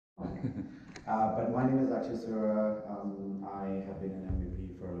But my name is Akshay Sura. I have been an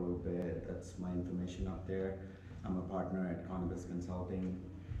MVP for a little bit. That's my information up there. I'm a partner at Cannabis Consulting.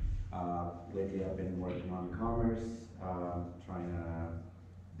 Lately, I've been working on commerce, trying to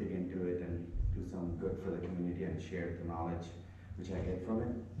dig into it and do some good for the community and share the knowledge which I get from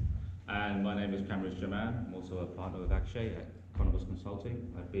it. And my name is Kamran Jaman. I'm also a partner with Akshay at Cannabis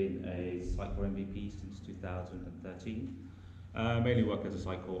Consulting. I've been a Sitecore MVP since 2013. Mainly work as a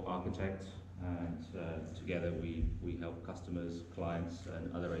Sitecore architect, and together we help customers, clients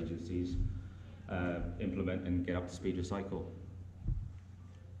and other agencies implement and get up to speed with Sitecore.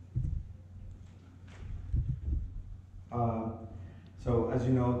 So as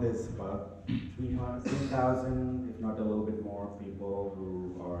you know, there's about 3,000, if not a little bit more, people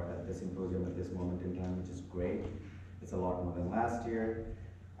who are at the symposium at this moment in time, which is great. It's a lot more than last year.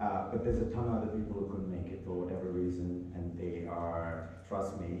 But there's a ton of other people who couldn't make it for whatever reason, and they are,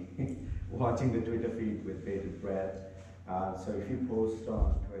 trust me, watching the Twitter feed with bated breath. So if you post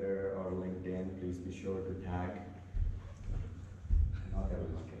on Twitter or LinkedIn, please be sure to tag. Not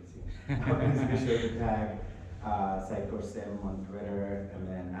everyone can see. Please be sure to tag Sitecore Sim on Twitter, and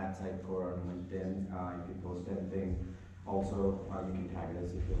then at Sitecore on LinkedIn. If you post anything, also you can tag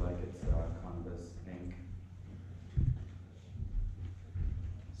us if you like. It's Cannabis Inc.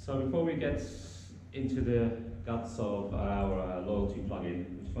 So before we get into the guts of our loyalty plugin,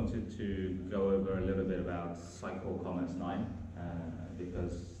 we just wanted to go over a little bit about Sitecore Commerce 9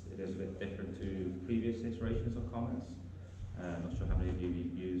 because it is a bit different to previous iterations of Commerce. I'm not sure how many of you have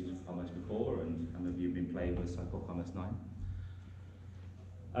used Commerce before and how many of you have been playing with Sitecore Commerce 9.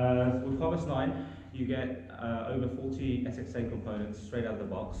 With Commerce 9, you get over 40 SXA components straight out of the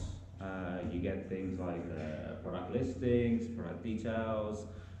box. You get things like product listings, product details,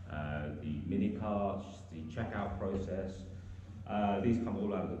 the mini carts, the checkout process. These come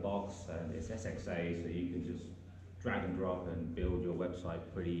all out of the box, and it's SXA, so you can just drag and drop and build your website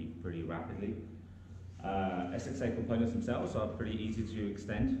pretty rapidly. SXA components themselves are pretty easy to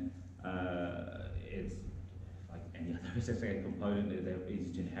extend. It's like any other SXA component, they're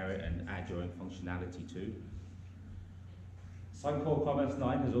easy to inherit and add your own functionality to. Sitecore Commerce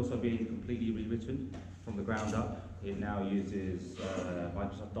 9 has also been completely rewritten from the ground up. It now uses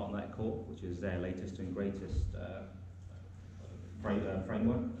Microsoft .NET Core, which is their latest and greatest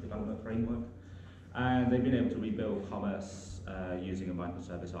development framework. And they've been able to rebuild commerce using a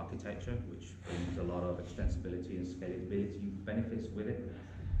microservice architecture, which brings a lot of extensibility and scalability benefits with it.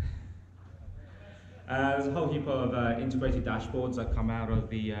 There's a whole heap of integrated dashboards that come out of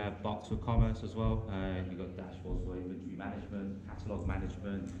the box with commerce as well. You've got dashboards for inventory management, catalog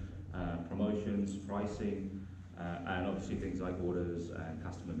management, promotions, pricing, and obviously things like orders and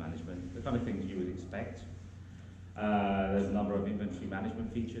customer management, the kind of things you would expect. There's a number of inventory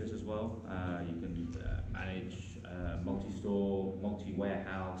management features as well. You can manage multi-store,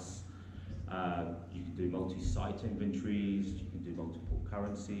 multi-warehouse, you can do multi-site inventories, you can do multiple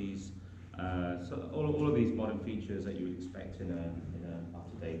currencies. So all of these modern features that you would expect in an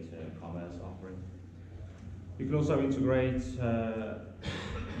up-to-date commerce offering. You can also integrate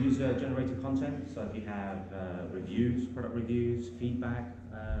user-generated content, so if you have reviews, product reviews, feedback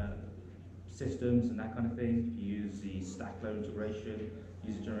systems and that kind of thing. If you use the Stackload integration,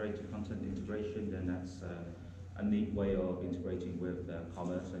 user-generated content integration, then that's a neat way of integrating with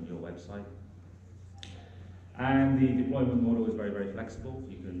commerce and your website. And the deployment model is very flexible.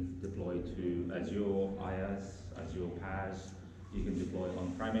 You can deploy to Azure, IaaS, Azure PaaS. You can deploy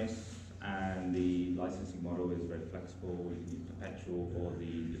on-premise, and the licensing model is very flexible. You can use perpetual or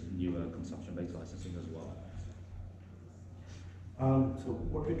the newer consumption-based licensing as well. So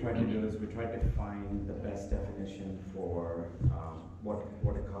what we try to do is we try to find the best definition for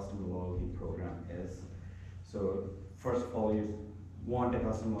what a customer loyalty program is. So first of all, you want a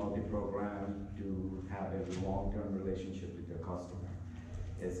customer loyalty program to have a long-term relationship with your customer.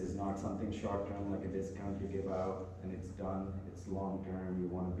 This is not something short-term like a discount you give out and it's done. It's long-term. You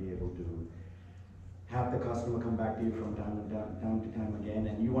want to be able to have the customer come back to you from time to time again,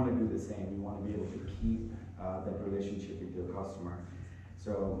 and you want to do the same. You want to be able to keep that relationship with your customer.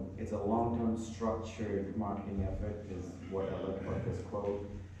 So it's a long-term structured marketing effort is what I like about this quote.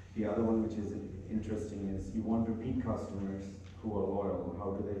 The other one which is interesting is you want repeat customers who are loyal.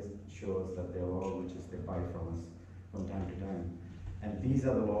 How do they show us that they're loyal, which is they buy from us from time to time. And these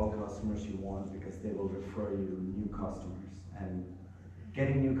are the loyal customers you want because they will refer you new customers. And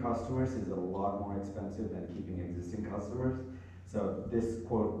getting new customers is a lot more expensive than keeping existing customers. So this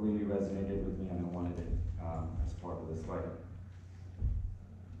quote really resonated with me and I wanted it as part of the slide.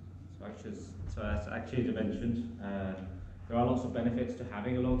 So as actually mentioned, There are lots of benefits to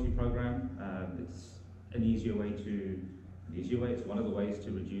having a loyalty program. It's it's one of the ways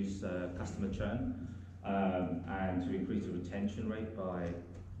to reduce customer churn and to increase the retention rate by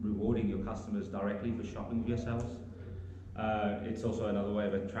rewarding your customers directly for shopping with yourselves. It's also another way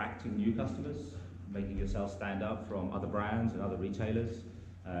of attracting new customers, making yourself stand up from other brands and other retailers.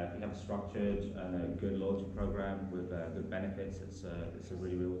 If you have a structured and a good loyalty program with good benefits, it's a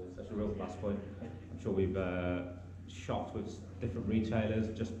real plus point. I'm sure we've shopped with different retailers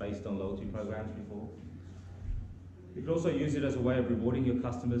just based on loyalty programs before. You can also use it as a way of rewarding your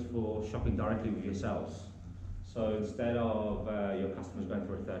customers for shopping directly with yourselves. So instead of your customers going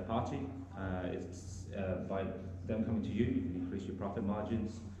for a third party, it's by them coming to you, you can increase your profit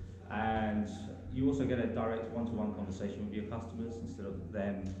margins, and you also get a direct one-to-one conversation with your customers. Instead of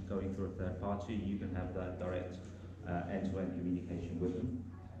them going through a third party, you can have that direct end-to-end communication with them.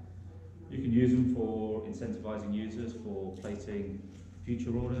 You can use them for incentivizing users for placing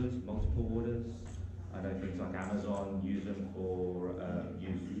future orders, multiple orders. I know things like Amazon use them for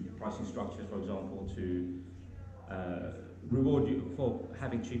use pricing structures, for example, to reward you for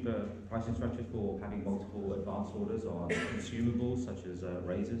having cheaper pricing structures for having multiple advanced orders on consumables such as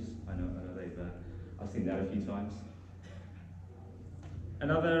razors. I know I've seen that a few times.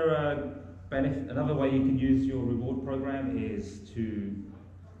 Another way you can use your reward program is to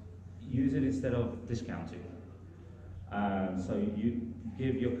use it instead of discounting. So you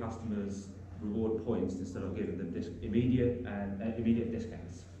give your customers reward points instead of giving them immediate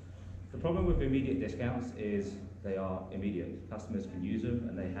discounts. The problem with immediate discounts is they are immediate. Customers can use them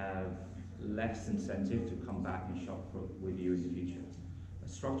and they have less incentive to come back and shop with you in the future. A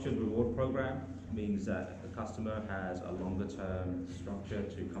structured reward program means that the customer has a longer term structure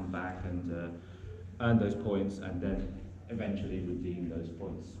to come back and earn those points and then eventually redeem those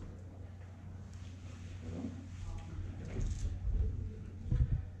points.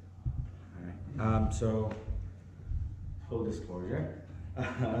 So, full disclosure.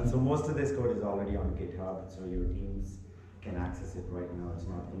 So most of this code is already on GitHub, so your teams can access it right now. It's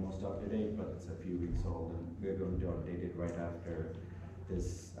not the most up to date, but it's a few weeks old, and we're going to update it right after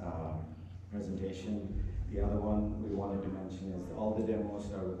this presentation. The other one we wanted to mention is all the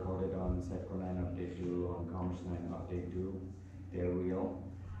demos are recorded on Sitecore 9 Update 2, on Commerce 9 Update 2. They're real,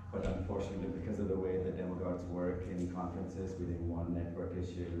 but unfortunately, because of the way the demo guards work in conferences, we didn't want network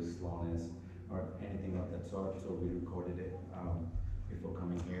issues, slowness, or anything of that sort, so we recorded it before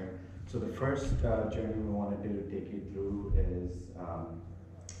coming here. So the first journey we wanted to take you through is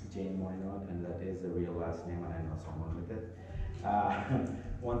Jane Moynot, and that is a real last name, and I know someone with it,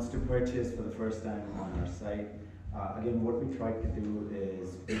 wants to purchase for the first time on our site. Again, what we tried to do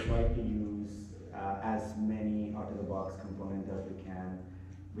is we tried to use as many out-of-the-box components as we can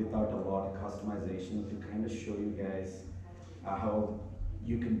without a lot of customization to kind of show you guys how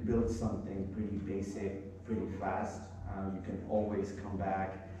you can build something pretty basic, pretty fast. You can always come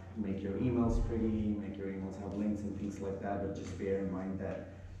back, make your emails pretty, make your emails have links and things like that, but just bear in mind that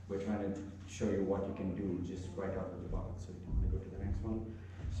we're trying to show you what you can do just right out of the box. So you want to go to the next one.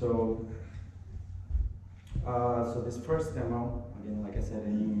 So, so this first demo, again, like I said, a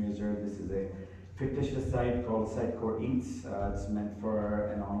new user, this is a fictitious site called Sitecore Eats. It's meant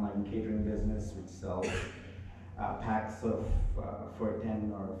for an online catering business which sells packs of for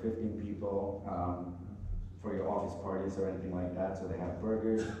 10 or 15 people for your office parties or anything like that. So they have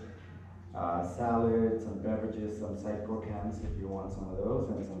burgers, salads, some beverages, some Sitecore cans if you want some of those,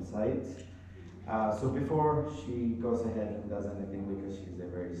 and some sides. So before she goes ahead and does anything, because she's a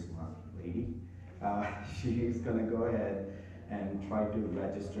very smart lady, she's gonna go ahead and try to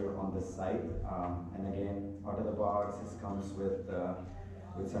register on the site. And again, out of the box, this comes with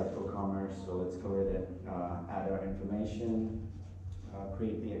Sitecore Commerce. So let's go ahead and add our information,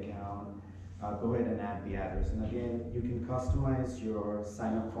 create the account, go ahead and add the address. And again, you can customize your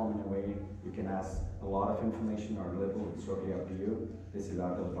sign-up form in a way. You can ask a lot of information or little, it's totally up to you. This is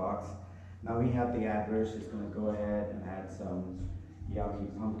out of the box. Now we have the address. It's going to go ahead and add some yummy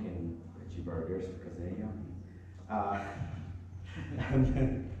pumpkin veggie burgers because they're yummy. And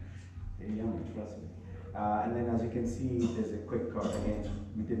then, they're yummy, trust me. And then as you can see, there's a quick cart. Again,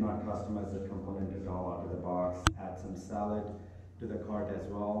 we did not customize the component at all out of the box. Add some salad to the cart as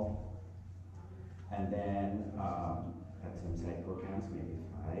well. And then add some Sitecore cans, maybe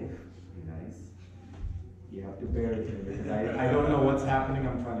 5, be nice. You have to bear with me because I don't know what's happening,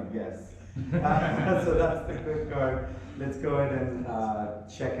 I'm trying to guess. So that's the quick cart. Let's go ahead and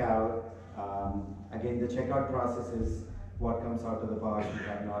check out. Again, the checkout process is what comes out of the box. We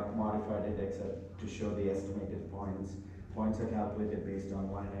have not modified it except to show the estimated points. Points are calculated based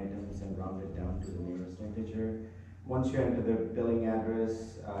on line items and rounded down to the nearest integer. Once you enter the billing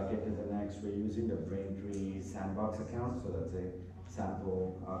address, get to the next, we're using the Braintree Sandbox account, so that's a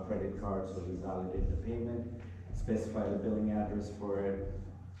sample credit card, so we validate the payment, specify the billing address for it,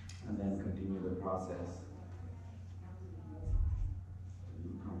 and then continue the process.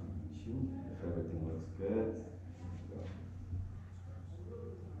 If everything looks good.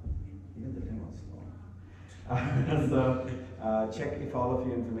 Even the demo's slow. So check if all of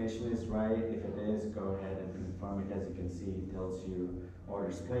your information is right. If it is, go ahead and confirm it. As you can see, it tells you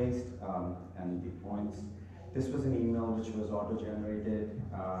orders placed and the points. This was an email which was auto-generated,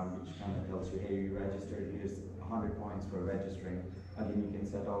 which kind of tells you, hey, you registered, here's 100 points for registering. Again, you can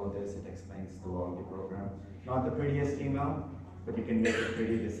set all of this, it explains the loyalty program. Not the prettiest email, but you can make it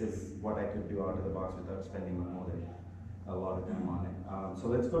pretty. This is what I could do out of the box without spending more than a lot of time on it. So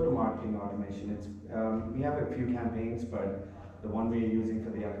let's go to marketing automation. We have a few campaigns, but the one we're using for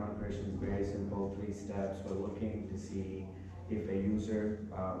the account creation is very simple, 3 steps. We're looking to see if a user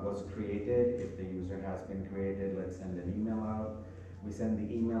was created. If the user has been created, let's send an email out. We send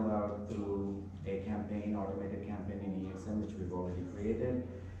the email out through a campaign, automated campaign in EXM, which we've already created.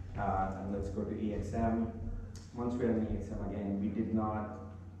 And let's go to EXM. Once we're in EXM again, we did not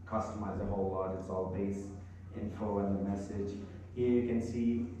customize a whole lot. It's all base info and the message. Here you can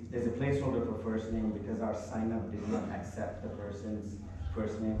see there's a placeholder for first name because our sign up did not accept the person's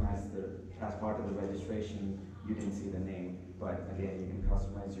first name as part of the registration. You didn't see the name, but again, you can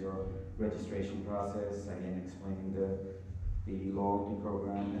customize your registration process. Again, explaining the loyalty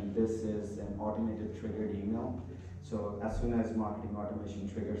program, and this is an automated triggered email. So as soon as marketing automation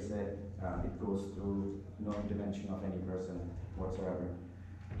triggers it, it goes through no intervention of any person whatsoever.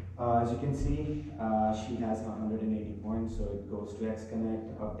 As you can see, she has 180 points, so it goes to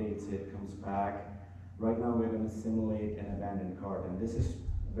XConnect, updates it, comes back. Right now we're going to simulate an abandoned cart, and this is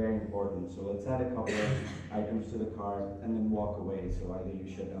very important. So let's add a couple of items to the cart and then walk away. So either you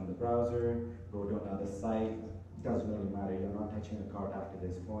shut down the browser, go to another site, doesn't really matter, you're not touching the cart after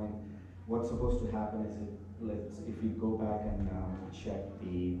this point. What's supposed to happen is if you go back and check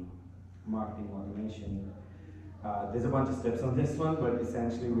the marketing automation, there's a bunch of steps on this one, but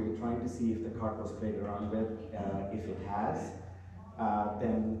essentially we're trying to see if the cart was played around with. If it has,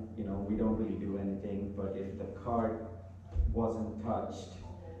 then we don't really do anything. But if the cart wasn't touched,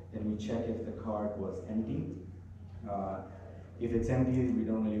 then we check if the cart was empty. If it's empty, we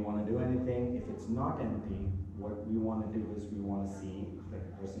don't really want to do anything. If it's not empty, what we want to do is we want to see if the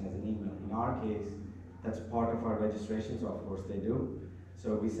person has an email. In our case, that's part of our registration, so of course they do.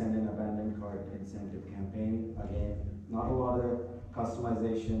 So we send an abandoned cart incentive campaign. Again, not a lot of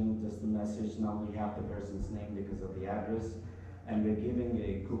customization, just the message. Now we have the person's name because of the address, and we're giving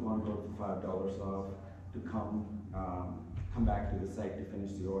a coupon code for $5 off to come back to the site to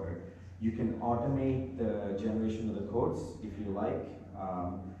finish the order. You can automate the generation of the codes if you like.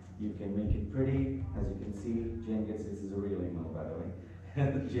 You can make it pretty. As you can see, Jane gets, this is a real email by the way.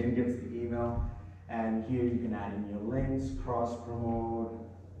 Jane gets the email. And here you can add in your links, cross-promote,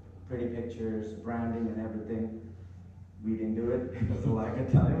 pretty pictures, branding and everything. We didn't do it because of lack of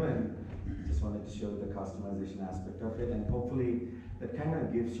time, and just wanted to show the customization aspect of it. And hopefully that kind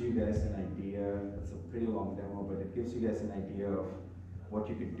of gives you guys an idea. It's a pretty long demo, but it gives you guys an idea of what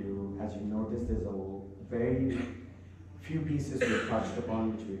you could do. As you notice, there's a very few pieces we've touched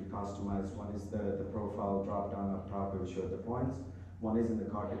upon which we've customized. One is the profile drop-down up top where we showed the points. One is in the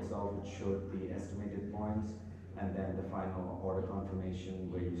cart itself, which showed the estimated points, and then the final order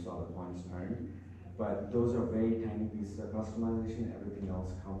confirmation where you saw the points earned. But those are very tiny pieces of customization. Everything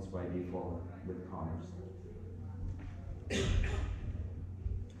else comes by default with commerce.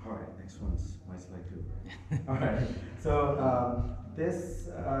 All right, next one's my slide too. All right, so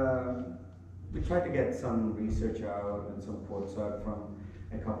we tried to get some research out and some quotes out from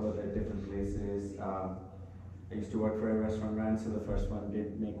a couple of the different places. I used to work for a restaurant brand, so the first one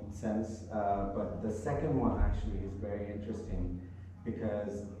did make sense. But the second one actually is very interesting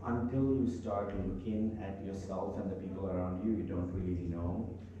because until you start looking at yourself and the people around you, you don't really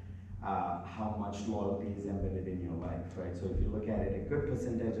know how much loyalty is embedded in your life, right? So if you look at it, a good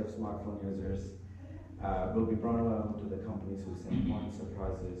percentage of smartphone users will be brought along to the companies who send point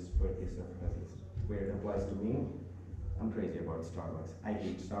surprises, birthday surprises. Where it applies to me, I'm crazy about Starbucks. I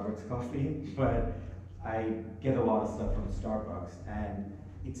hate Starbucks coffee, but I get a lot of stuff from Starbucks, and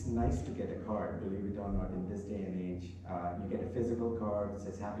it's nice to get a card, believe it or not, in this day and age. You get a physical card, it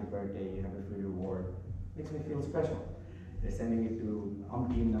says happy birthday, you have a free reward. Makes me feel special. They're sending it to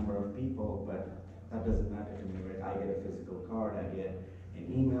umpteen number of people, but that doesn't matter to me, right? I get a physical card, I get an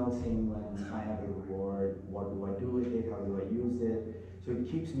email saying when I have a reward, what do I do with it, how do I use it? So it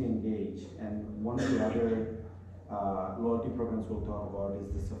keeps me engaged. And one of the other loyalty programs we'll talk about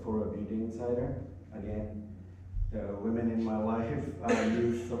is the Sephora Beauty Insider. Again, the women in my life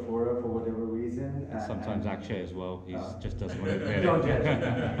use Sephora for whatever reason. Sometimes Akshay as well. He just doesn't want to admit don't judge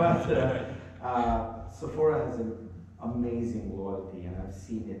it. me. But Sephora has an amazing loyalty, and I've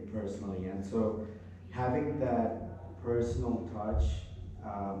seen it personally. And so having that personal touch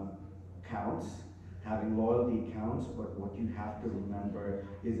counts. Having loyalty counts, but what you have to remember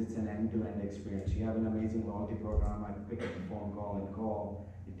is it's an end-to-end experience. You have an amazing loyalty program. I pick up the phone call and call.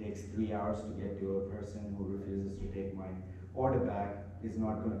 It takes 3 hours to get to a person who refuses to take my order back is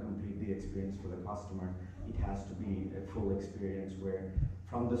not going to complete the experience for the customer. It has to be a full experience where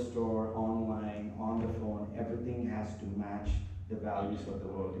from the store, online, on the phone, everything has to match the values of the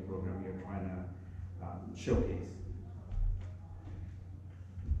loyalty program you're trying to showcase.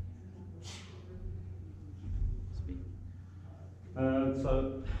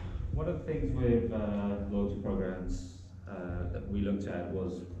 So one of the things with loyalty programs that we looked at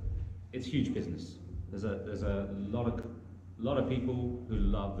was it's huge business. There's a lot of people who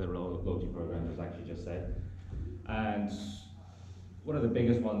love their loyalty programs, as actually just said, and one of the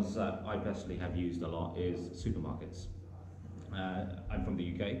biggest ones that I personally have used a lot is supermarkets. I'm from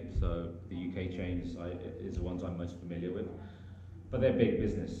the UK, so the UK chains is the ones I'm most familiar with, but they're big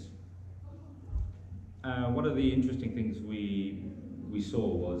business. One of the interesting things we saw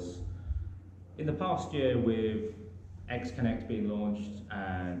was in the past year with X Connect being launched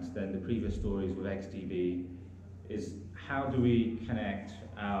and then the previous stories with XDB is how do we connect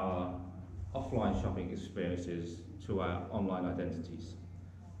our offline shopping experiences to our online identities?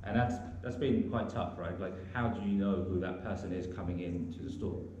 And that's been quite tough, right? Like, how do you know who that person is coming into the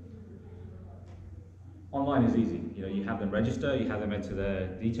store? Online is easy. You know, you have them register, you have them enter their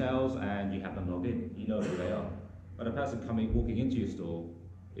details, and you have them logged in. You know who they are. But a person walking into your store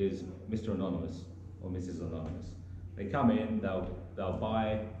is Mr. Anonymous or Mrs. Anonymous. They come in, they'll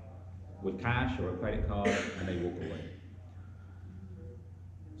buy with cash or a credit card, and they walk away.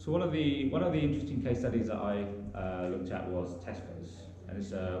 So one of the interesting case studies that I looked at was Tesco's, and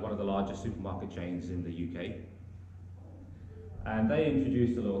it's one of the largest supermarket chains in the UK. And they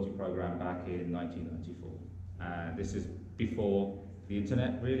introduced a loyalty program back in 1994. And this is before the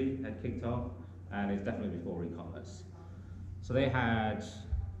internet really had kicked off, and it's definitely before e-commerce. So they had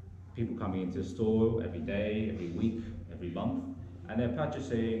people coming into the store every day, every week, every month, and they're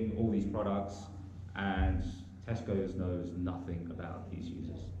purchasing all these products, and Tesco's knows nothing about these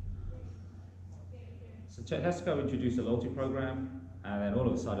users. So Tesco introduced a loyalty program, and then all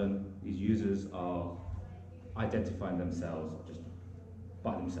of a sudden, these users are identifying themselves just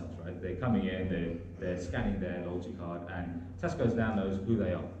by themselves, right? They're coming in, they're scanning their loyalty card, and Tesco's now knows who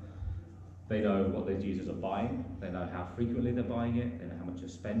they are. They know what those users are buying, they know how frequently they're buying it, they know how much they're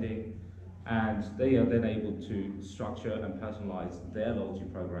spending, and they are then able to structure and personalize their loyalty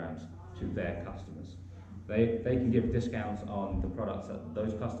programs to their customers. They can give discounts on the products that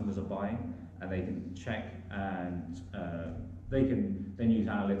those customers are buying, and they can check and they can then use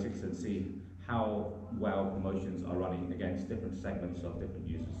analytics and see how well promotions are running against different segments of different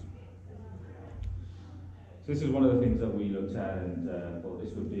users. So this is one of the things that we looked at and thought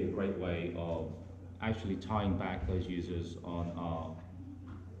this would be a great way of actually tying back those users on our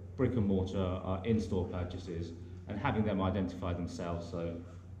brick and mortar, our in-store purchases, and having them identify themselves so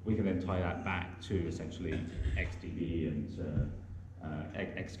we can then tie that back to essentially XDB and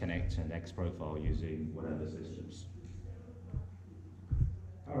XConnect and XProfile using whatever systems.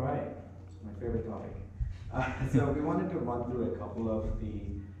 All right, my favorite topic. So we wanted to run through a couple of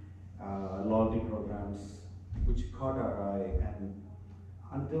the loyalty programs which caught our eye, and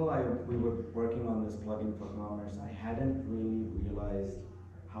until we were working on this plugin for commerce, I hadn't really realized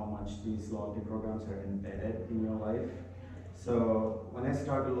how much these loyalty programs are embedded in your life. So when I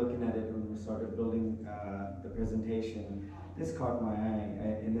started looking at it, when we started building the presentation, this caught my eye.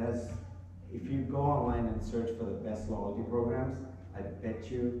 And if you go online and search for the best loyalty programs, I bet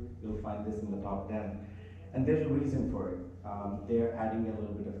you'll find this in the top 10. And there's a reason for it. They're adding a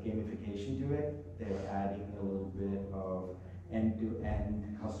little bit of gamification to it. They're adding a little bit of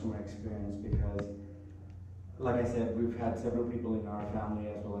end-to-end customer experience because, like I said, we've had several people in our family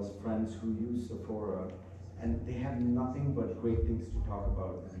as well as friends who use Sephora, and they have nothing but great things to talk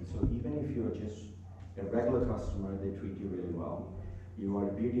about. And so even if you're just a regular customer, they treat you really well. You are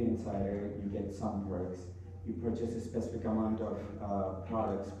a beauty insider, you get some perks. You purchase a specific amount of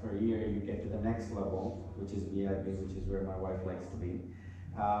products per year, you get to the next level, which is VIP, which is where my wife likes to be.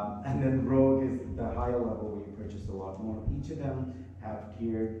 And then Rogue is the higher level where you purchase a lot more. Each of them have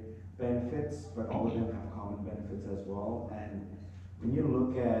tiered benefits, but all of them have common benefits as well. And when you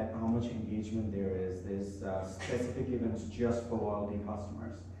look at how much engagement there is, there's specific events just for loyalty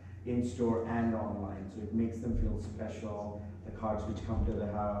customers, in store and online. So it makes them feel special. The cards which come to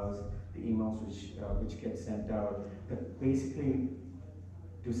the house, the emails which get sent out. But basically,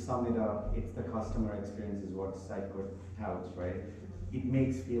 to sum it up, it's the customer experience is what Sitecore touts, right? It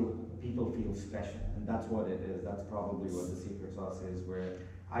makes people feel special, and that's what it is. That's probably what the secret sauce is, where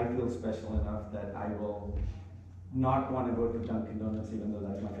I feel special enough that I will not want to go to Dunkin' Donuts, even though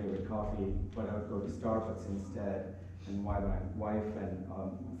that's my favorite coffee, but I would go to Starbucks instead. And why my wife and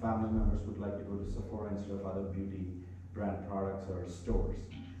family members would like to go to Sephora instead of other beauty brand products or stores.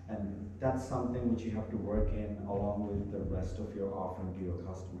 And that's something which you have to work in along with the rest of your offering to your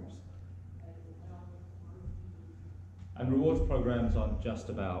customers. And rewards programs aren't just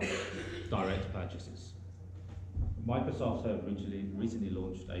about direct purchases. Microsoft have recently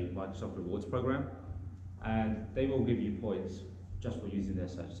launched a Microsoft Rewards program, and they will give you points just for using their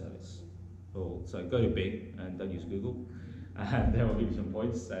search service. So go to Bing and don't use Google, and they will give you some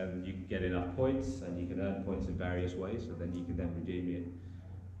points, and you can get enough points, and you can earn points in various ways, and then you can then redeem it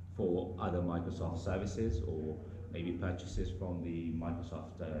for other Microsoft services, or maybe purchases from the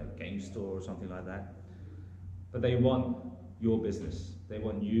Microsoft game store or something like that. But they want your business. They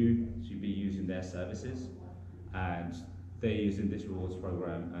want you to be using their services, and they're using this rewards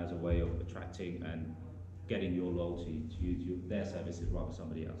program as a way of attracting and getting your loyalty to use their services rather than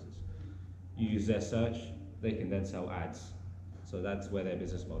somebody else's. You use their search, they can then sell ads. So that's where their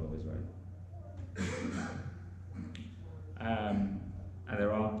business model is, right? And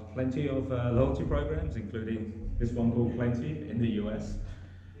there are plenty of loyalty programs, including this one called Plenty in the US.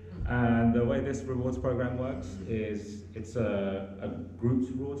 And the way this rewards program works is it's a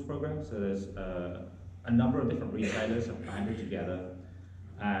grouped rewards program. So there's a number of different retailers have banded together,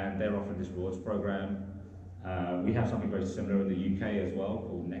 and they're offering this rewards program. We have something very similar in the UK as well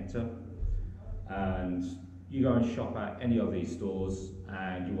called Nectar. And you go and shop at any of these stores,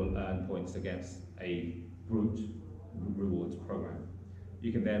 and you will earn points against a grouped rewards program.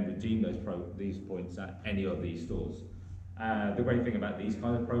 You can then redeem these points at any of these stores. The great thing about these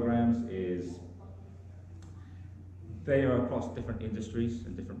kind of programs is they are across different industries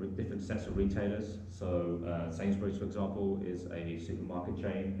and different sets of retailers. So Sainsbury's, for example, is a supermarket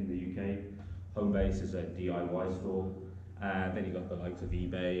chain in the UK. Homebase is a DIY store. And then you've got the likes of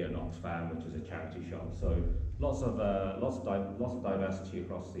eBay and Oxfam, which is a charity shop. So lots of diversity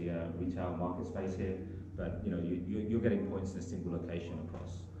across the retail market space here. But you're getting points in a single location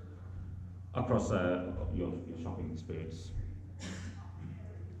across your shopping experience.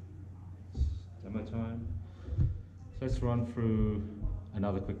 Demo time. So let's run through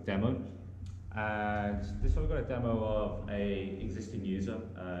another quick demo. And this one we've got a demo of a existing user.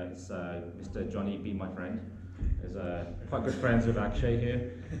 It's Mr. Johnny Be My Friend. Is quite good friends with Akshay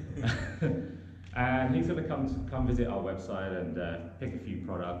here. And he's going to come visit our website and pick a few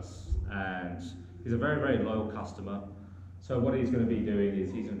products. And he's a very, very loyal customer. So what he's going to be doing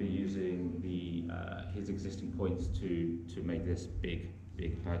is he's going to be using his existing points to make this big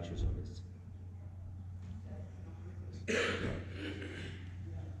purchase of his.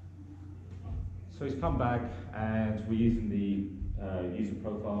 So he's come back, and we're using the user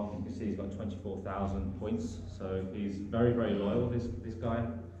profile. You can see he's got 24,000 points. So he's very, very loyal, this guy.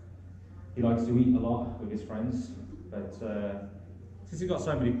 He likes to eat a lot with his friends, but since he's got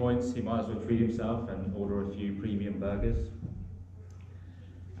so many points, he might as well treat himself and order a few premium burgers.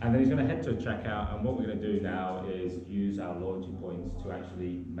 And then he's going to head to a checkout, and what we're going to do now is use our loyalty points to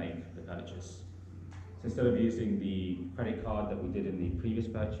actually make the purchase. So instead of using the credit card that we did in the previous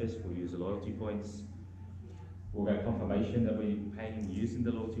purchase, we'll use the loyalty points. We'll get confirmation that we're paying using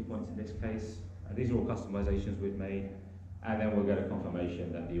the loyalty points in this case. And these are all customizations we've made. And then we'll get a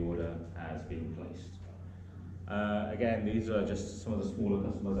confirmation that the order has been placed. Again, these are just some of the smaller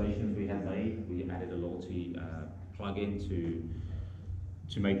customizations we have made. We added a loyalty plugin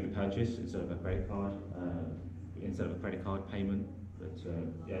to make the purchase instead of a credit card payment. But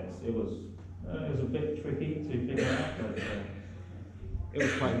yeah, it was a bit tricky to figure out, but it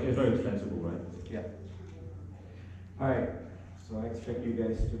was very extensible, right? Yeah. All right. So I expect you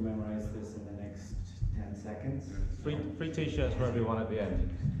guys to memorize this in the next 10 seconds. Free t-shirts for everyone at the end.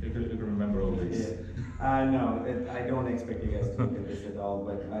 You can remember all these. Yeah. No, I don't expect you guys to look at this at all,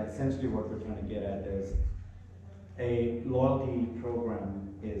 but essentially what we're trying to get at is a loyalty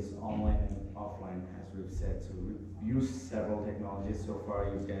program is online and offline, as we've said. So we've used several technologies so far.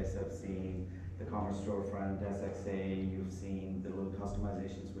 You guys have seen the commerce storefront, SXA, you've seen the little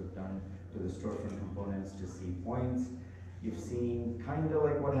customizations we've done to the storefront components to see points. You've seen kind of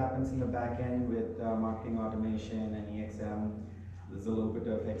like what happens in the back end with marketing automation and EXM. There's a little bit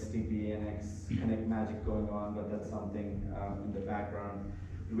of XTP and Connect magic going on, but that's something in the background.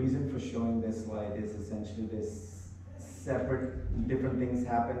 The reason for showing this slide is essentially this separate, different things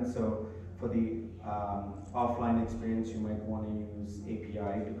happen. So for the offline experience, you might want to use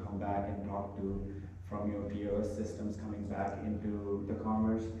API to come back and talk to from your POS systems coming back into the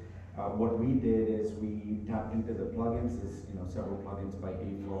commerce. What we did is we tapped into the plugins. There's several plugins by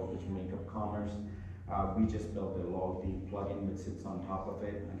default which make up commerce. We just built a loyalty plugin which sits on top of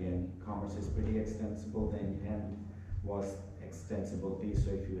it. Again, commerce is pretty extensible. The intent was extensibility.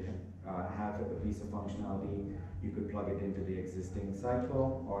 So if you have a piece of functionality, you could plug it into the existing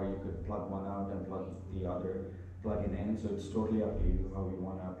cycle, or you could plug one out and plug the other plugin in. So it's totally up to you how you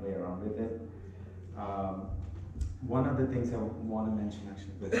want to play around with it. One of the things I want to mention,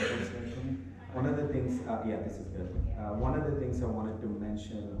 actually, one of the things, yeah, this is good. One of the things I wanted to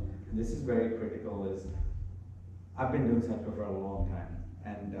mention, and this is very critical, is I've been doing Sitecore for a long time,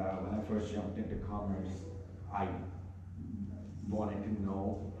 and when I first jumped into commerce, I wanted to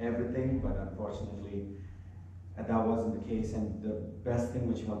know everything, but unfortunately, that wasn't the case. And the best thing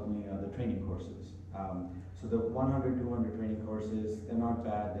which helped me are the training courses. So the 100, 200 training courses, they're not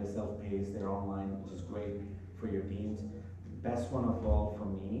bad, they're self-paced, they're online, which is great for your teams. The best one of all for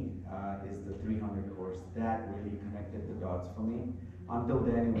me is the 300 course. That really connected the dots for me. Until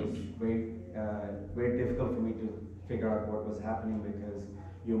then, it was very difficult for me to figure out what was happening, because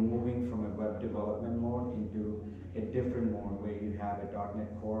you're moving from a web development mode into a different mode where you have a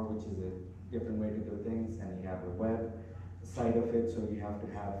 .NET Core, which is a different way to do things, and you have a web side of it, so you have to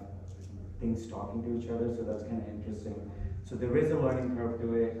have things talking to each other, so that's kind of interesting. So there is a learning curve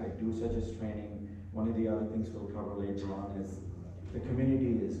to it. I do suggest training. One of the other things we'll cover later on is the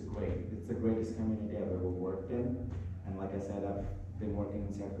community is great. It's the greatest community I've ever worked in. And like I said, I've been working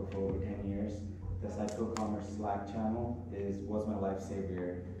in Sitecore for over 10 years. The Sitecore Commerce Slack channel was my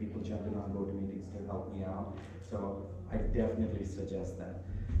lifesaver. People jump in on GoToMeetings to help me out. So I definitely suggest that.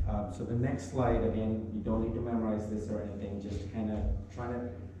 So the next slide, again, you don't need to memorize this or anything, just kind of trying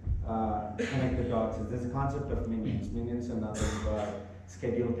to connect the dots. There's a concept of minions. Minions are nothing but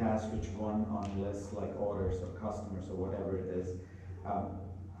scheduled tasks which run on lists like orders or customers or whatever it is.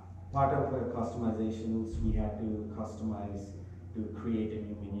 Part of the customizations, we had to customize to create a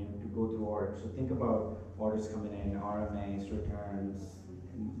new minion to go through orders. So think about orders coming in, RMAs, returns,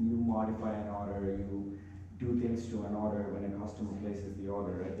 you modify an order, you do things to an order when a customer places the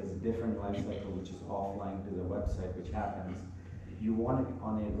order, right? There's a different life cycle which is offline to the website, which happens. You want to,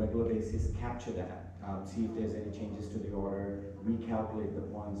 on a regular basis, capture that, see if there's any changes to the order, recalculate the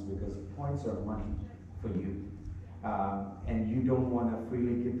points, because points are money for you. And you don't want to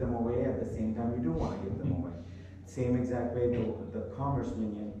freely give them away. At the same time, you do want to give them away. Same exact way, the commerce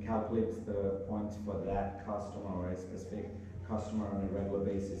minion calculates the points for that customer or a specific customer on a regular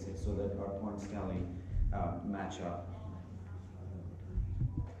basis, so that our points tally match up.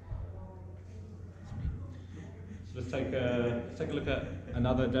 So let's take a look at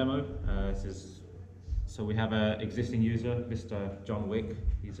another demo. So we have an existing user, Mr. John Wick.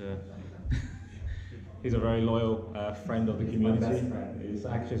 He's a very loyal friend of the community. My best friend. He's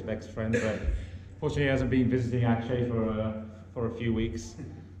Akshay's best friend, but fortunately he hasn't been visiting Akshay for a few weeks.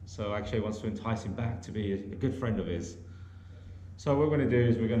 So Akshay wants to entice him back to be a good friend of his. So what we're going to do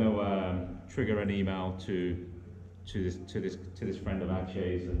is we're going to trigger an email to this friend of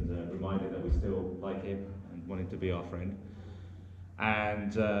Akshay's and remind him that we still like him and want him to be our friend,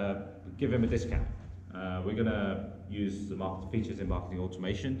 and give him a discount. We're going to use the features in marketing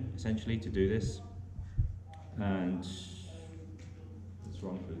automation essentially to do this, and let's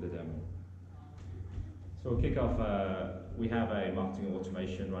run through the demo. So we'll kick off. We have a marketing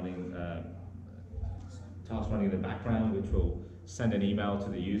automation running, task running in the background, which will send an email to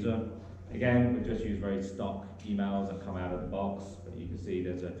the user. Again, we just use very stock emails that come out of the box, but you can see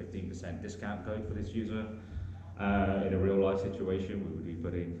there's a 15% discount code for this user. In a real life situation, we would be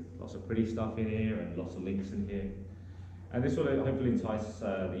putting lots of pretty stuff in here and lots of links in here. And this will hopefully entice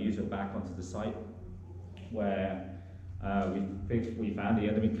the user back onto the site, where we found he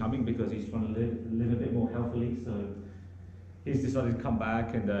hadn't been coming because he's trying to live a bit more healthily. So he's decided to come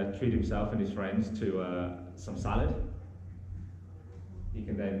back and treat himself and his friends to some salad. He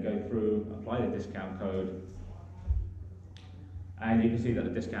can then go through, apply the discount code, and you can see that the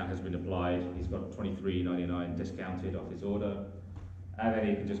discount has been applied. He's got $23.99 discounted off his order, and then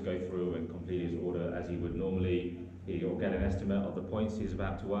he can just go through and complete his order as he would normally. He'll get an estimate of the points he's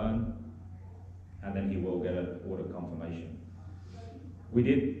about to earn, and then he will get an order confirmation. We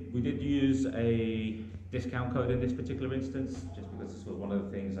did use a discount code in this particular instance, just because this was one of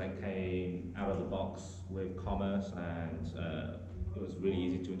the things that came out of the box with commerce and it was really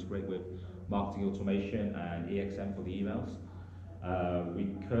easy to integrate with marketing automation and EXM for the emails.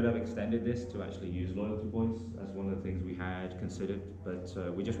 We could have extended this to actually use loyalty points as one of the things we had considered, but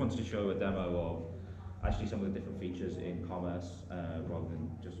we just wanted to show a demo of actually some of the different features in commerce rather than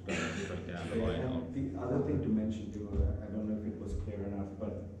just going straight down the line. And the other thing to mention too, I don't know if it was clear enough,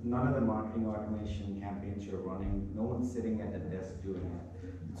 but none of the marketing automation campaigns you're running, no one's sitting at the desk doing it.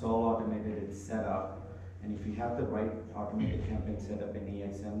 It's all automated, it's set up, and if you have the right automated campaign set up in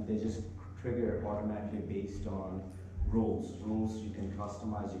EXM, they just trigger automatically based on rules. Rules you can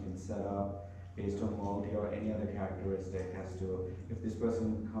customize, you can set up based on loyalty or any other characteristic as to if this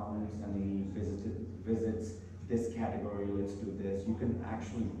person comes and he visits this category, let's do this. You can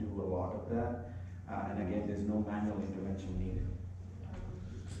actually do a lot of that, and again, there's no manual intervention needed.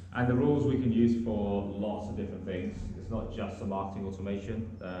 And the rules we can use for lots of different things. It's not just the marketing automation.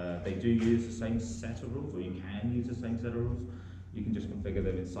 They do use the same set of rules, or you can use the same set of rules. You can just configure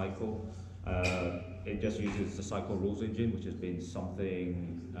them in Sitecore. It just uses the Sitecore rules engine, which has been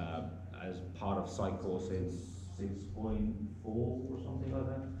something as part of Sitecore since 6.4 or something like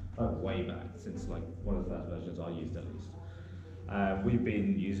that. Way back, since like one of the first versions I used at least. We've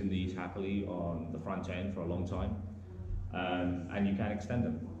been using these happily on the front end for a long time, and you can extend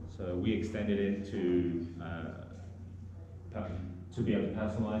them. So we extended it to be able to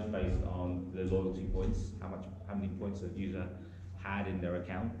personalize based on the loyalty points, how many points a user had in their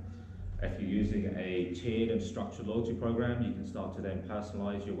account. If you're using a tiered and structured loyalty program, you can start to then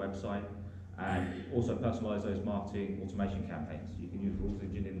personalize your website and also personalize those marketing automation campaigns. You can use Rules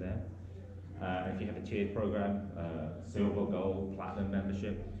Engine in there. If you have a tiered program, silver, gold, platinum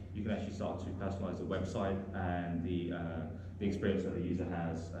membership, you can actually start to personalize the website and the experience that the user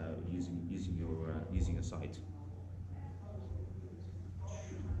has using your site.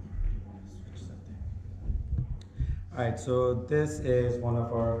 All right, so this is one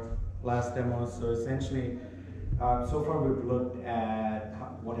of our last demos. So essentially, so far we've looked at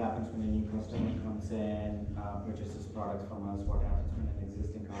what happens when a new customer comes in, purchases products from us, what happens when an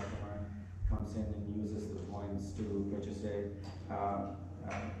existing customer comes in and uses the points to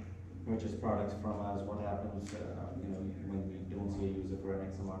purchase products from us, what happens when we don't see a user for an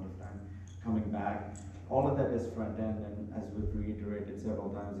X amount of time coming back. All of that is front end, and as we've reiterated several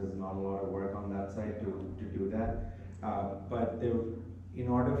times, there's not a lot of work on that side to do that. But in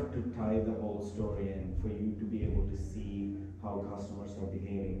order to tie the whole story in, for you to be able to see how customers are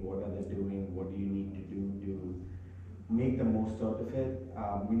behaving, what are they doing, what do you need to do to make the most out of it,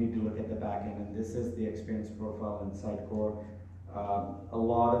 we need to look at the back end, and this is the experience profile in Sitecore. A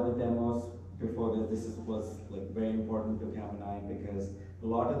lot of the demos before this was like very important to Cam and I, because a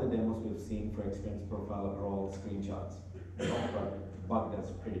lot of the demos we've seen for experience profile are all screenshots. But bugged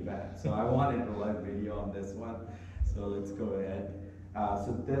us pretty bad. So I wanted a live video on this one. So let's go ahead.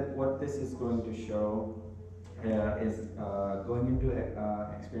 So what this is going to show is going into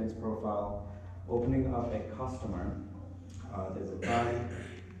experience profile, opening up a customer. There's a time,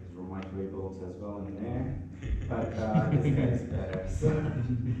 there's remote variables as well in there, but this guy's better. So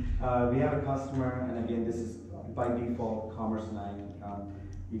we have a customer, and again, this is by default Commerce 9.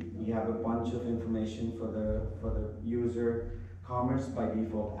 You have a bunch of information for the user. Commerce by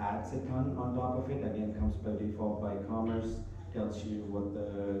default adds a ton on top of it. Again, comes by default by Commerce, tells you what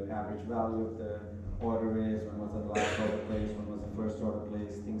the average value of the order is, when was the last order placed, when was the first order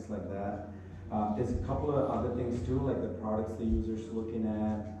placed, things like that. There's a couple of other things too, like the products the user's looking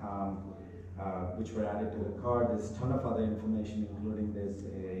at, which were added to the cart. There's a ton of other information, including there's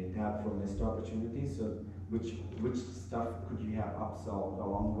a tab for missed opportunities. So which stuff could you have upsold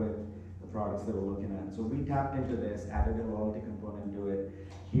along with the products that we're looking at. So we tapped into this, added a loyalty component to it.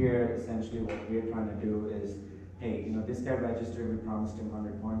 Here, essentially what we're trying to do is, hey, this guy registered, we promised him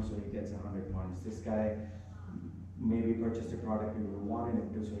 100 points, so he gets 100 points. This guy maybe purchased a product we wanted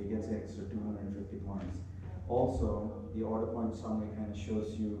him to, so he gets an extra 250 points. Also, the order point summary kind of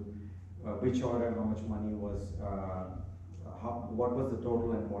shows you which order, how much money was, what was the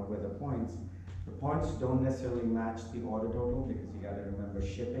total and what were the points. The points don't necessarily match the order total because you got to remember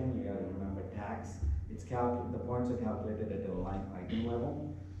shipping, you got to remember tax. The points are calculated at a line item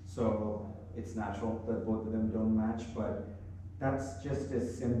level, so it's natural that both of them don't match, but that's just a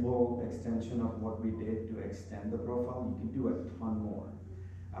simple extension of what we did to extend the profile. You can do a ton more.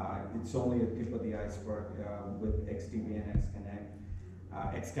 It's only a tip of the iceberg with XDB and XConnect.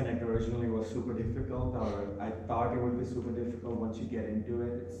 XConnect originally was super difficult, or I thought it would be super difficult. Once you get into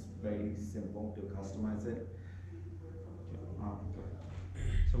it, it's very simple to customize it.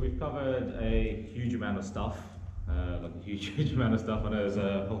 So we've covered a huge amount of stuff, like a huge amount of stuff. I know there's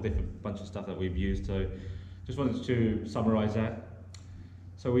a whole different bunch of stuff that we've used, so just wanted to summarize that.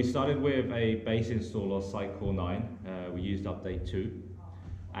 So we started with a base install of Sitecore 9. We used update 2.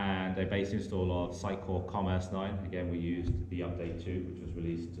 And a base install of Sitecore Commerce 9. Again, we used the update 2, which was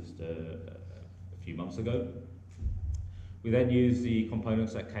released just a few months ago. We then used the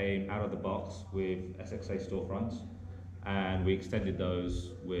components that came out of the box with SXA storefronts, and we extended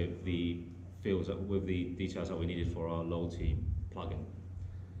those with the with the details that we needed for our loyalty plugin.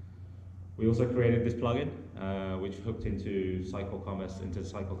 We also created this plugin, which hooked into Sitecore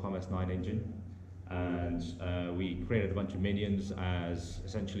Commerce 9 engine, and we created a bunch of minions as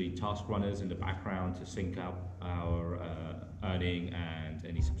essentially task runners in the background to sync up our earning and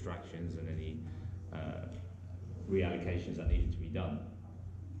any subtractions and any reallocations that needed to be done.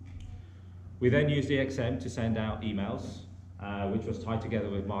 We then used EXM to send out emails, which was tied together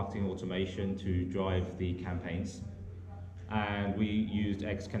with marketing automation to drive the campaigns. And we used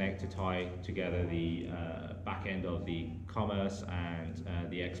XConnect to tie together the back end of the commerce and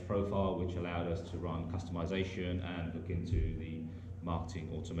the X profile, which allowed us to run customization and look into the marketing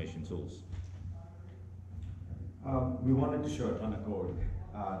automation tools. We wanted to show a ton of code,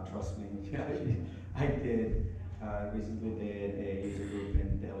 trust me. I did. Recently did a user group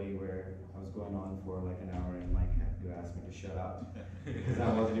in Delhi where I was going on for like an hour and Mike had to ask me to shut up because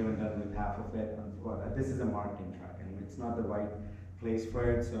I wasn't even done with half of it. But this is a marketing track and it's not the right place for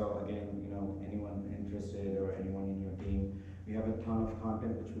it. So again, anyone interested or anyone in your team, we have a ton of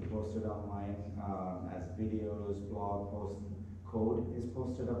content which we posted online as videos, blog posts, code is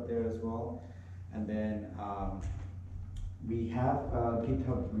posted up there as well. And then we have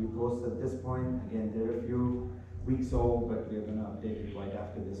GitHub repos at this point. Again, there are a few weeks old, but we're going to update it right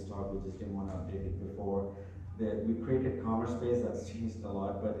after this talk. We just didn't want to update it before. We created Commerce Space, that's changed a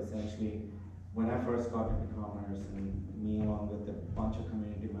lot, but essentially, when I first got into commerce, and me along with a bunch of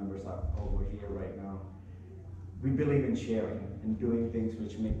community members up over here right now, we believe in sharing and doing things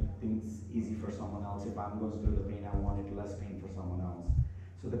which make things easy for someone else. If I'm going through the pain, I want it less pain for someone else.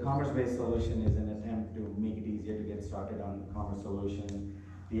 So the commerce-based solution is an attempt to make it easier to get started on the commerce solution.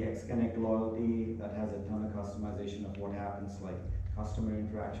 The XConnect loyalty that has a ton of customization of what happens, like customer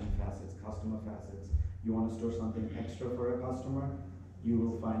interaction facets, customer facets. You want to store something extra for a customer, you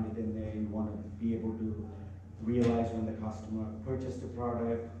will find it in there. You want to be able to realize when the customer purchased a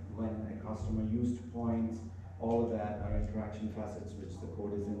product, when a customer used points, all of that are interaction facets, which the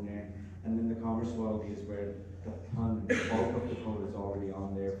code is in there. And then the commerce loyalty is where the bulk of the code is already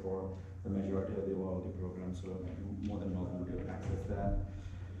on there for the majority of the loyalty program, so more than welcome to access that.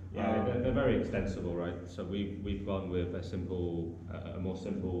 Yeah, they're very extensible, right? So we've gone with a more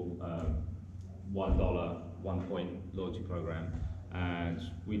simple $1 1-point loyalty program, and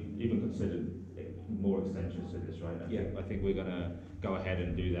we even considered more extensions to this, right? I think we're going to go ahead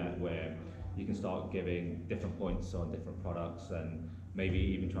and do that, where you can start giving different points on different products, and maybe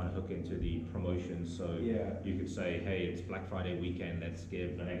even trying to hook into the promotions. So you could say, hey, it's Black Friday weekend, let's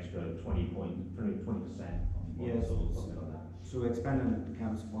give an extra 20% on points or something like that. So expand on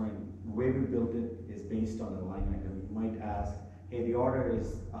Cam's point, the way we built it is based on a line item. You might ask, hey, the order is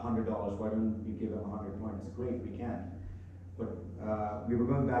 $100, why don't you give them 100 points? Great, we can. But we were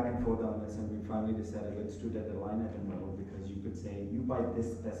going back and forth on this, and we finally decided let's do it at the line item level, because you could say, you buy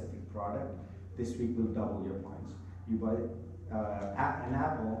this specific product, this week we'll double your points. You buy an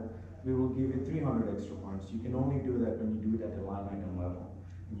Apple, we will give you 300 extra points. You can only do that when you do it at the line item level.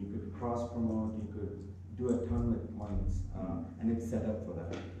 And you could cross promote, you could do a ton with points, and it's set up for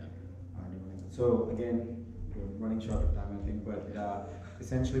that. So again, we're running short of time, I think, but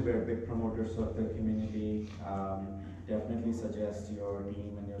essentially we're big promoters of the community. Definitely suggest your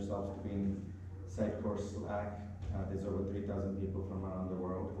team and yourself to be in Sitecore Slack. There's over 3,000 people from around the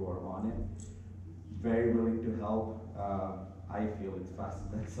world who are on it. Very willing to help. I feel it's faster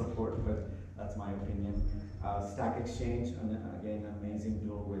than support, but that's my opinion. Stack Exchange, and again, an amazing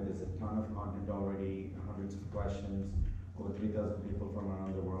tool where there's a ton of content already, hundreds of questions, over 3,000 people from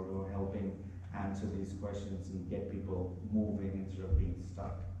around the world who are helping answer these questions and get people moving instead of being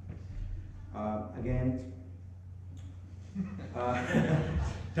stuck. Again,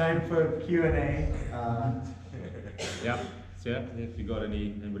 time for Q&A. Yeah. So if you got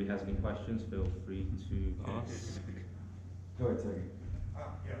anybody has any questions, feel free to ask. Go ahead, Sergey.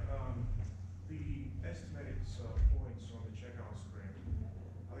 The estimated points on the checkout screen,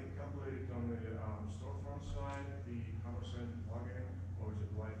 are they calculated on the storefront side, the commerce plugin, or is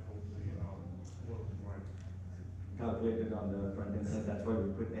it like loyalty right? Calculated on the front end side, that's why we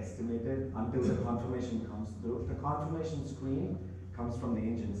put estimated until the confirmation comes through. The confirmation screen comes from the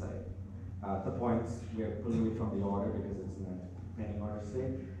engine side. The points, we are pulling it from the order because it's in a pending order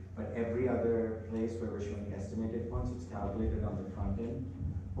state. But every other place where we're showing estimated points, it's calculated on the front end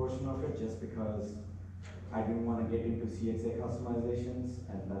portion of it just because I didn't want to get into CXA customizations,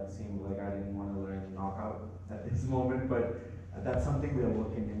 and that seemed like I didn't want to learn Knockout at this moment, but that's something we're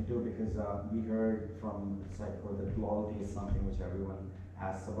looking into because we heard from Sitecore that loyalty is something which everyone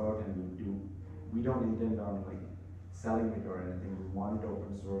asks about, and we don't intend on like selling it or anything. We want it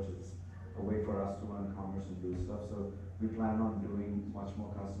open source. It's a way for us to learn commerce and do stuff. So we plan on doing much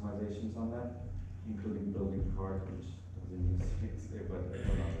more customizations on that, including building cards, which doesn't use CXA, but other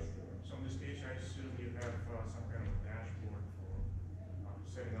stuff. So on this page, I assume you have some kind of dashboard for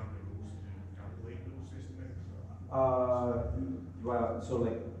setting up the rules to calculate those estimates? Well, so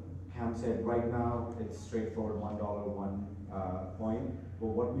like Cam said, right now it's straightforward $1 one point. But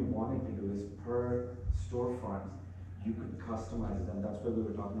what we wanted to do is per storefront, you could customize it, and that's where we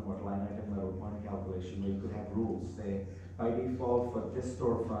were talking about line item level point calculation, where you could have rules. Say by default for this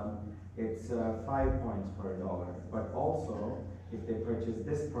storefront, it's 5 points per dollar. But also, if they purchase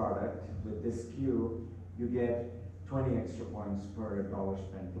this product with this SKU, you get 20 extra points per dollar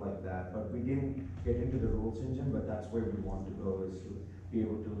spent, like that. But we didn't get into the rules engine, but that's where we want to go, is to be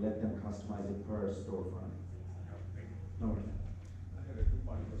able to let them customize it per storefront. No. I had a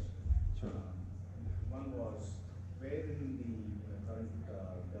two-part question. Sure. One was, where in the current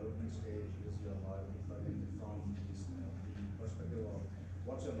development stage is your loyalty plugin from this, the perspective of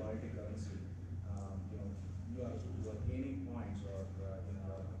what's your loyalty currency? You are gaining points or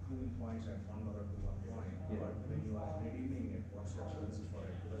accruing points at $1 to 1 point, Yeah. but when you are redeeming it, what's your currency for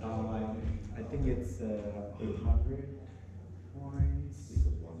it? I think it's 800 points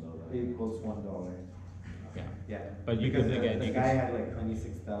equals $1. Yeah. Yeah. But you because could, again, the you guy could- had like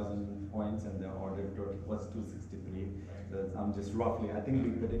 26,000 points and the order total was 263. So I'm just roughly, I think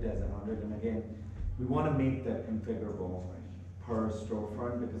we put it as 100, and again, we want to make that configurable per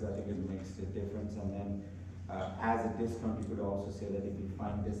storefront because I think it makes a difference. And then as a discount, you could also say that if you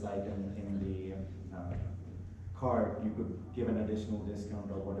find this item in the cart, you could give an additional discount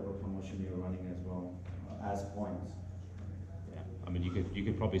or whatever promotion you're running as well as points. Yeah. I mean, you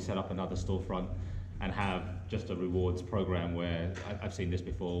could probably set up another storefront and have just a rewards program where I've seen this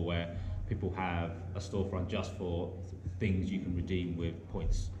before, where people have a storefront just for things you can redeem with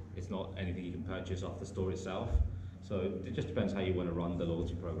points. It's not anything you can purchase off the store itself. So it just depends how you want to run the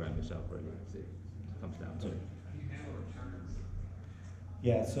loyalty program yourself, really. It comes down to.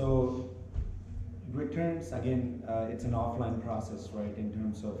 Yeah, so returns, again, it's an offline process, right, in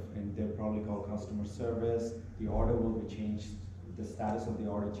terms of, and they're probably called customer service. The order will be changed, the status of the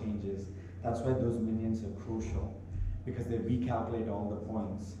order changes. That's why those minions are crucial, because they recalculate all the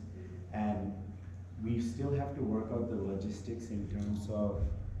points. And we still have to work out the logistics in terms of,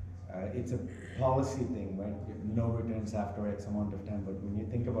 it's a policy thing, right? No returns after X amount of time, but when you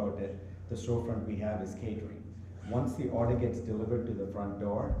think about it, the storefront we have is catering. Once the order gets delivered to the front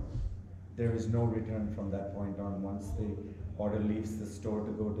door, there is no return from that point on once the order leaves the store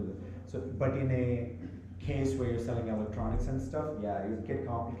to go to the, so, but in a case where you're selling electronics and stuff, yeah, it would get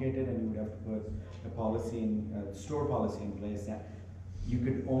complicated and you would have to put a policy in, store policy in place that you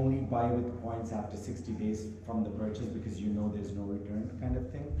could only buy with points after 60 days from the purchase because you know there's no return kind of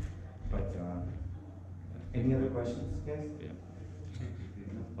thing. But, any other questions, guys? Yeah.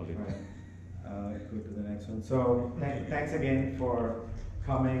 Okay. Right. Go to the next one. So, thanks again for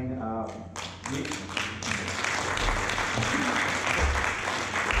coming.